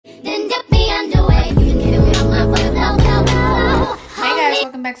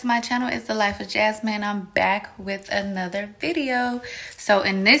back to my channel. It's the Life of Jasmine. I'm back with another video. So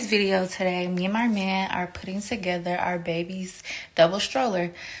in this video today, me and my man are putting together our baby's double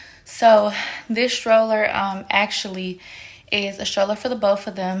stroller. So this stroller actually is a stroller for the both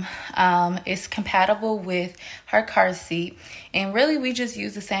of them. It's compatible with her car seat, and really we just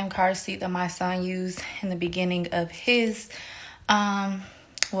use the same car seat that my son used in the beginning of his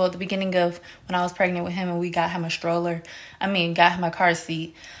the beginning of when I was pregnant with him and we got him a stroller. Got him a car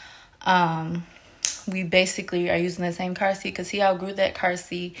seat. We basically are using the same car seat because he outgrew that car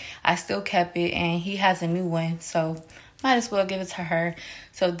seat. I still kept it and he has a new one, so might as well give it to her.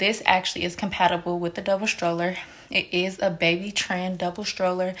 So this actually is compatible with the double stroller. It is a baby trend double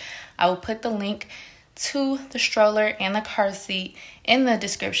stroller. I will put the link to the stroller and the car seat in the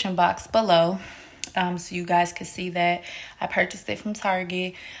description box below. So you guys can see that. I purchased it from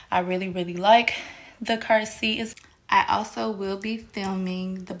Target. I really like the car seat. I also will be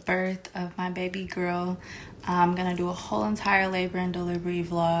filming the birth of my baby girl. I'm gonna do a whole entire labor and delivery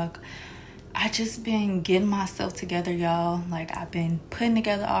vlog. I just been getting myself together, y'all. Like, I've been putting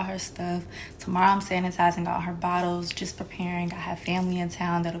together all her stuff. Tomorrow I'm sanitizing all her bottles, just preparing. I have family in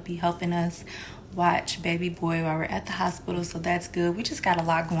town that'll be helping us watch baby boy while we're at the hospital, so that's good. We just got a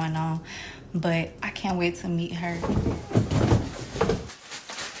lot going on, but I can't wait to meet her.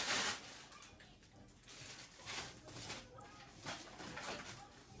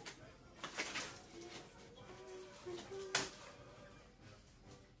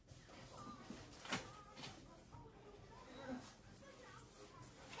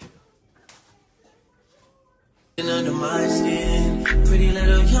 Under my skin, pretty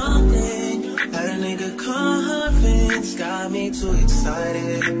little young thing, had a nigga convinced, got me too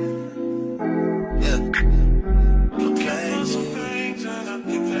excited. Yeah, you playing me,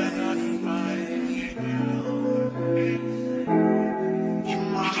 you playing me. You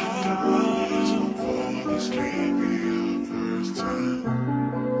my heart, before this can't be the first time.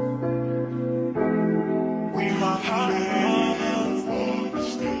 We my heart, before this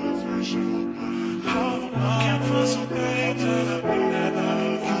still the first time. For some things that I've never,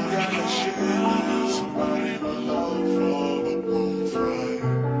 you gotta share somebody but love for the bonfire.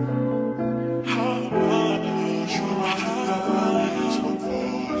 How much you my eyes, my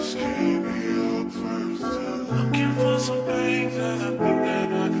voice can't be up first time. Looking for some things that I've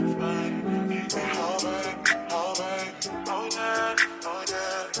never can find. Oh babe, oh yeah, oh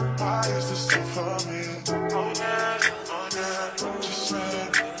yeah. Why is this so for me? Oh yeah, just say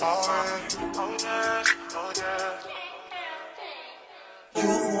alright, oh yeah. You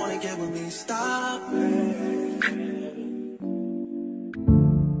wanna get with me, stop it.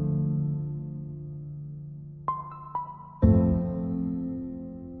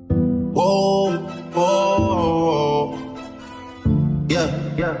 Whoa, whoa, yeah.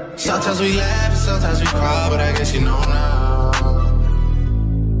 Sometimes we laugh and sometimes we cry, but I guess you know now,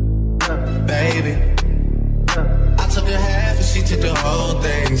 baby. I took a half and she took the whole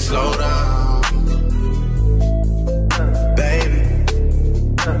thing. Slow down, baby.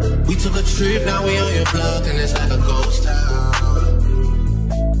 We took a trip, now we on your block, and it's like a ghost town.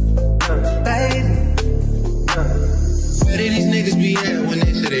 Baby, where did these niggas be at when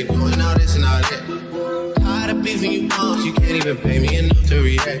they say they doing all this and all that? Tired of beefing you bums, you can't even pay me enough to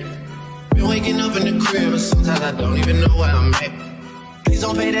react. Been waking up in the crib, and sometimes I don't even know where I'm at. Please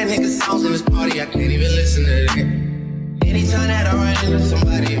don't pay that nigga songs in this party, I can't even listen to that. Anytime that I run into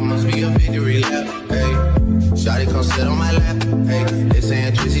somebody, it must be a victory lap, hey. Shawty come sit on my lap, hey. This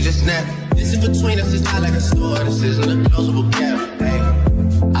ain't Drizzy, just snap. This is between us, it's not like a store, this isn't a closable gap, hey.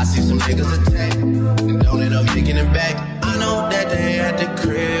 I see some niggas attack, and don't end up making it back. I know that they at the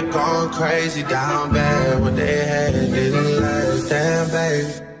crib, going crazy, down bad. What they had didn't last, damn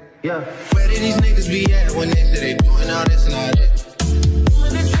baby. Yeah. Where did these niggas be at when they say they doing all this and all that?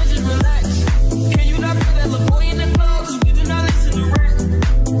 When the trenches relax, can you not put that little boy in the club? Cause we do not listen to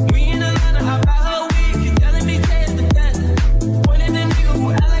rap. We in Atlanta, how about her wig? You telling me taste the death. Pointing the nigga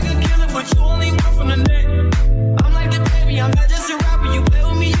who act like a killer, but you only work from the neck. I'm like the baby, I'm not just a rapper. You play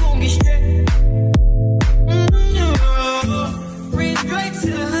with me, you gon' get stripped. Bring Drake to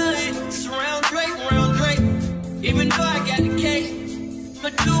the hood, surround Drake, round Drake. Even though I got the case, I'ma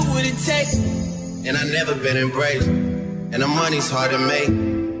do what it takes. And I never been embraced, and the money's hard to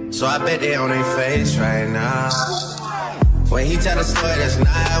make, so I bet they on their face right now. When he tell the story, that's not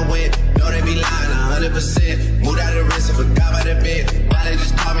how it went. No, they be lying 100%. Moved out of the wrist and forgot about the bed. Why they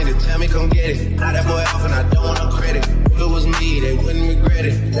just call me to tell me come get it? Now that boy off and I don't want no credit. If it was me, they wouldn't regret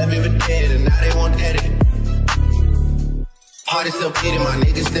it. Left me for dead and now they want dead it. Heart is still beating, my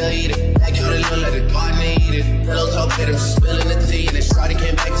niggas still eat it. Backyard it look like the garden they eat it. Pillows all better, spilling the tea. And then Shawty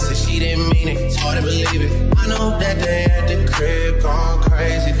came back and said she didn't mean it. It's hard to believe it. I know that they at the crib gone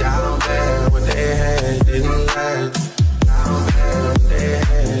crazy down bad. What they had didn't last. Down bad, what they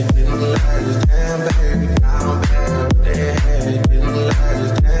had didn't last. Damn baby, down bad, what they had didn't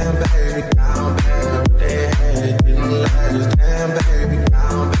last. Damn baby, down bad, what they had didn't last. Damn baby,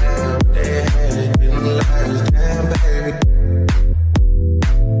 down bad, what they had didn't last. Damn baby.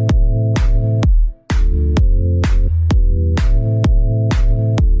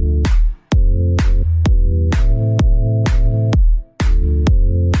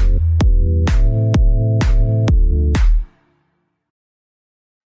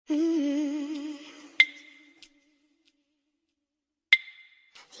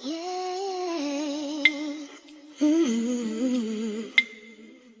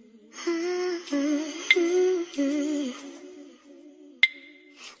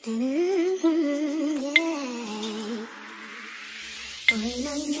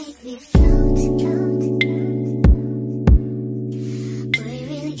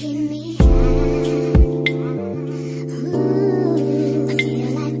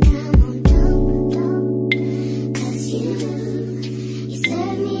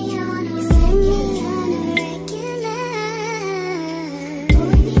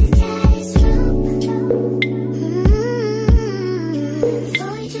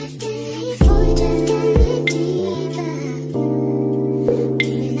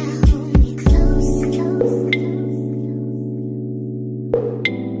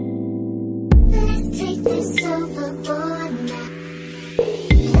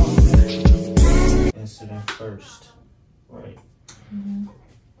 First, right?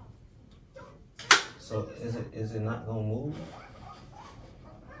 So is it not gonna move?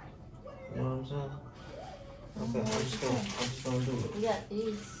 You know what I'm saying? Okay, I'm just gonna do it. We got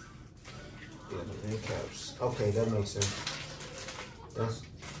these. Yeah, the kneecaps. Okay, that makes sense. That's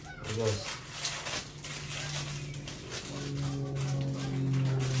because.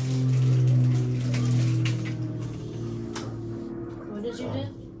 What did you do?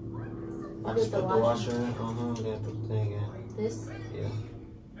 I just put the washer in, then put the thing in. This? Yeah.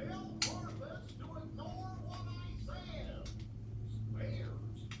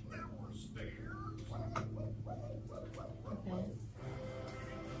 Okay.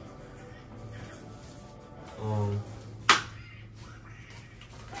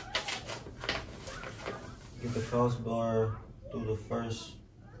 Get the crossbar through the first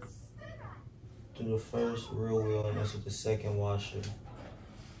rear wheel and that's with the second washer.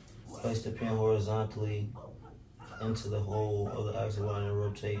 Place the pin horizontally into the hole of the axle line and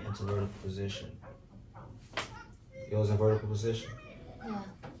rotate into vertical position. It was in vertical position? Yeah.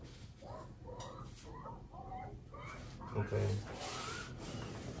 Okay.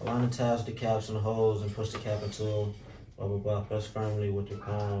 Align the tabs, the caps, and the holes and push the cap into blah blah blah. Press firmly with the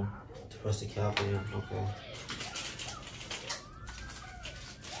palm to press the cap in. Okay.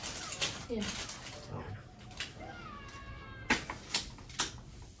 Yeah.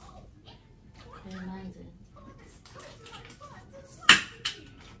 Mine's in.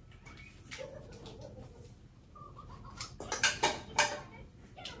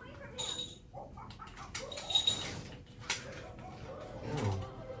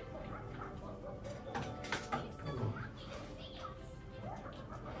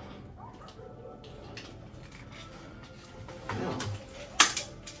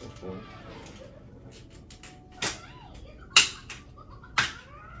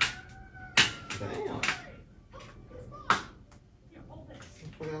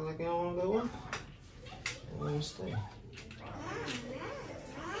 Like I don't want to go in. I want to stay.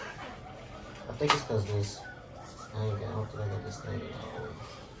 I think it's because this. I don't think I got this thing.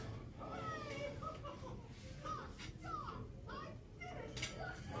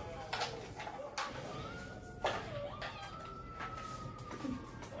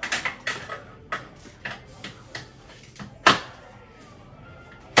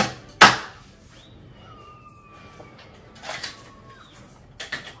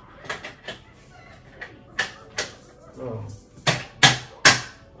 Bro,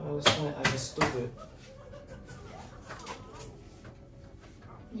 I get stupid.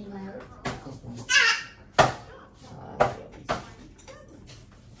 You like it?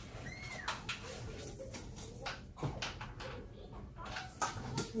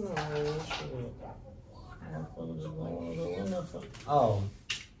 Oh,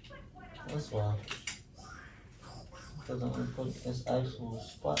 that's why. Because I'm gonna put this actual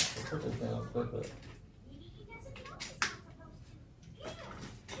spot to put this down quicker.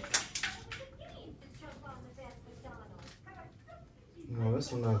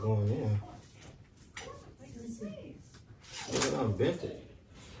 This one not going in. Look, I bent it.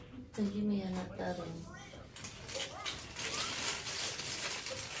 Then give me another one.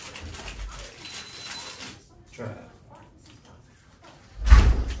 Try it.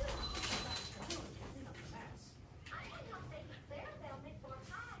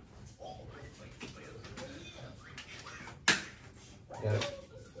 Got it.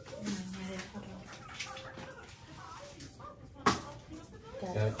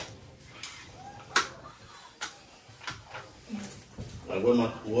 Got it. Like,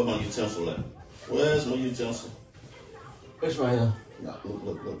 where my utensil at? Where's my utensil? It's right here. Nah,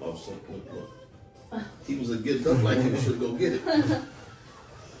 look, offset, look. He was a get up like you should go get it.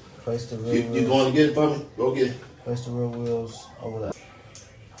 Place the real You going to get it for me? Go get it. Place the real wheels over that. Okay,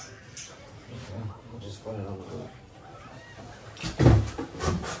 we'll just put it over there.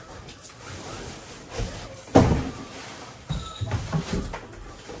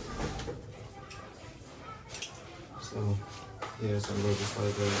 So, yeah, it's a little just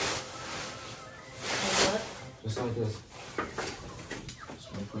like that. Like what? Just like this. Just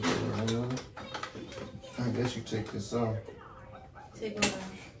gonna put it right on. I guess you take this off. Take it off.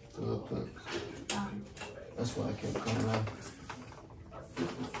 The little clip. That's why I kept coming off.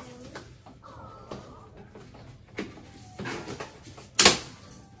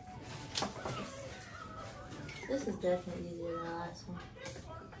 This is definitely easier than the last one.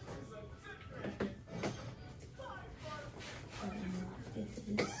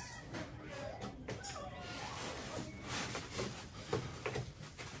 Get this.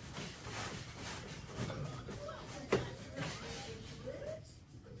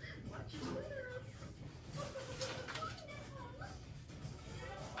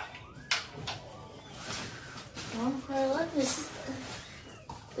 Well, I love this.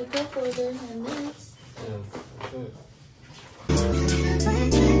 The cup holder and this. Yeah, good.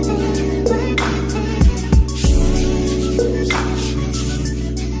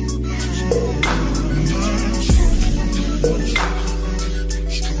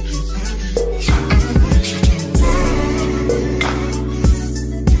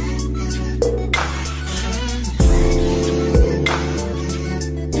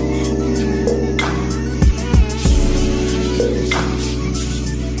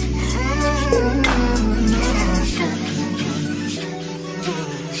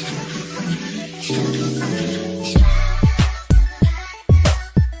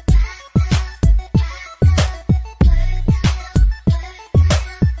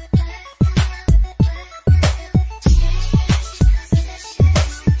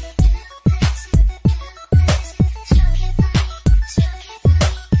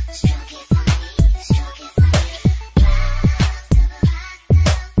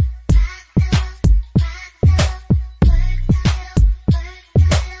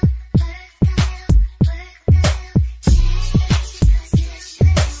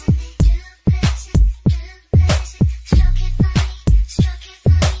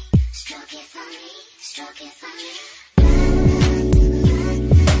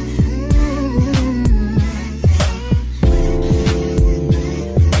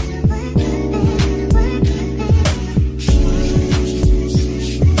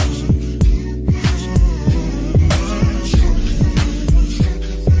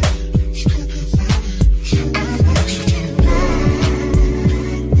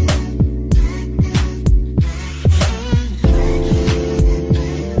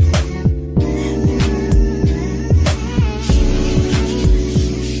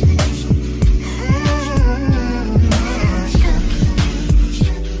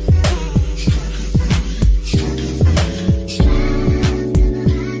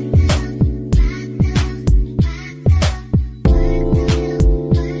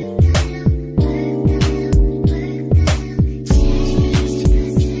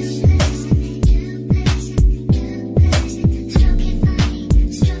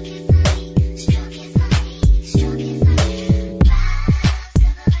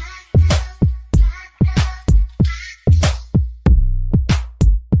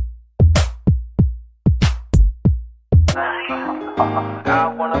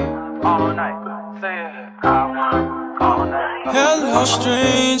 Hello,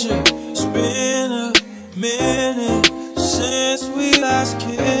 stranger. It's been a minute since we last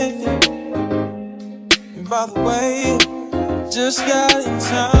kicked. And by the way, just got in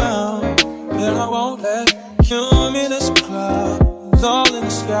town, and I won't let cumulus clouds all in the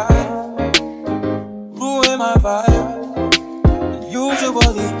sky ruin my vibe. And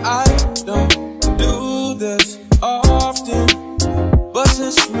usually I don't do this often, but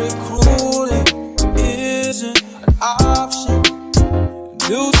since recruiting isn't an option,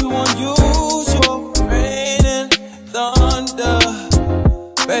 you unusual. Rain and thunder.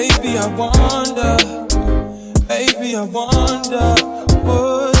 Baby, I wonder. Baby, I wonder.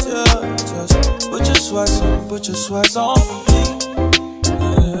 Would you just put your sweats on, put your sweats on for me?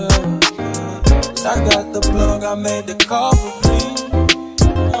 I got the plug, I made the call for me.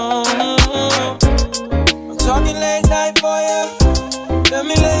 I'm talking late night for ya. Let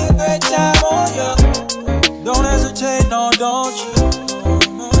me lay a great time on ya. Don't hesitate, no, don't you?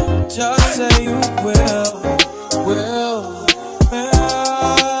 Just say you will.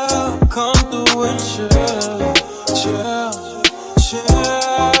 Come through and chill.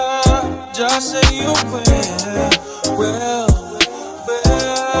 Just say you will.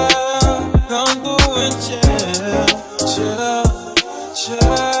 Come through and chill.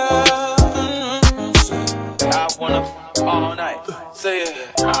 I wanna all night. Say it.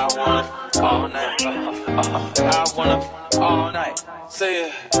 I wanna all night. I wanna all night. Say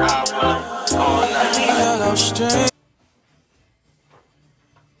it. I wanna all night. Hello, strange.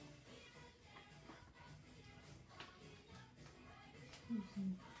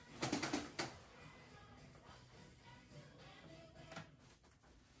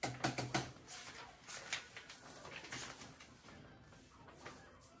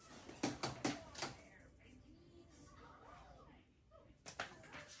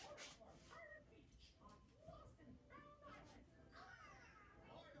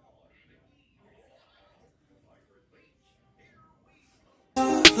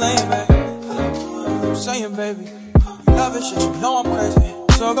 Playing, baby. I'm saying, baby, love it, shit, you know I'm crazy.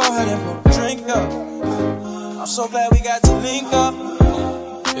 So go ahead and put a drink up. I'm so glad we got to link up.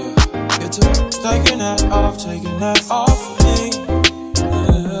 Yeah, get to taking that off of me.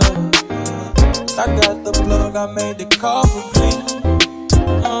 Yeah. I got the plug, I made the call for me.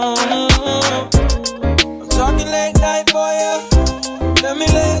 I'm talking late night for ya. Let me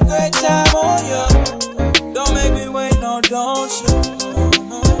lay a great time on ya. Don't make me wait, no, don't you?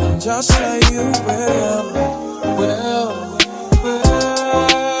 Just say you will.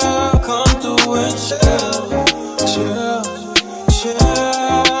 Come through and chill.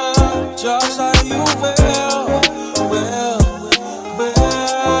 Just say you will.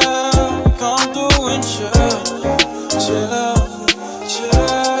 Come through and chill.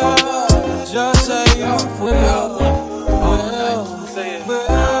 Just say you will.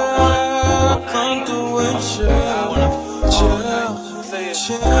 Come through and chill.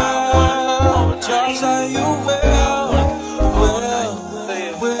 Just say you will.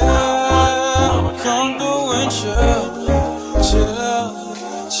 Come through and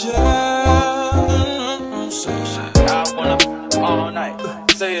I wanna all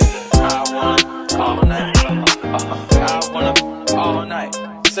night. Say it. I wanna all night. I wanna all night.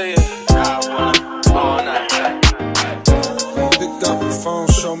 Say it. I wanna all night. Pick up the phone,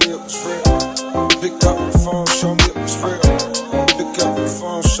 show me it was real. Pick up the phone, show me it was real. Pick up the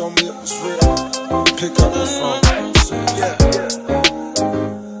phone, show me it was real. Pick up the phone. Yeah.